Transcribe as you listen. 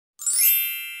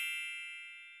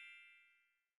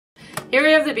Here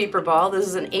we have the beeper ball. This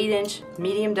is an 8-inch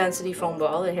medium density foam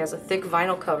ball. It has a thick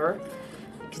vinyl cover.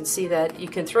 You can see that you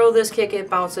can throw this, kick it,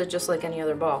 bounce it just like any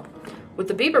other ball. With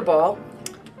the beeper ball,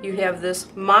 you have this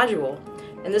module,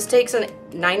 and this takes a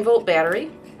 9-volt battery,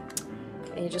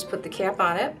 and you just put the cap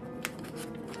on it,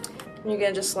 and you're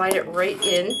going to just slide it right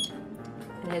in,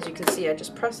 and as you can see, I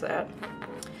just press that.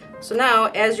 So now,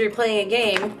 as you're playing a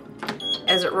game,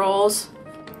 as it rolls,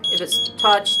 if it's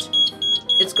touched,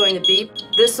 it's going to beep.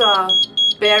 This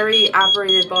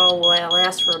battery-operated ball will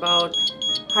last for about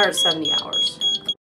 170 hours.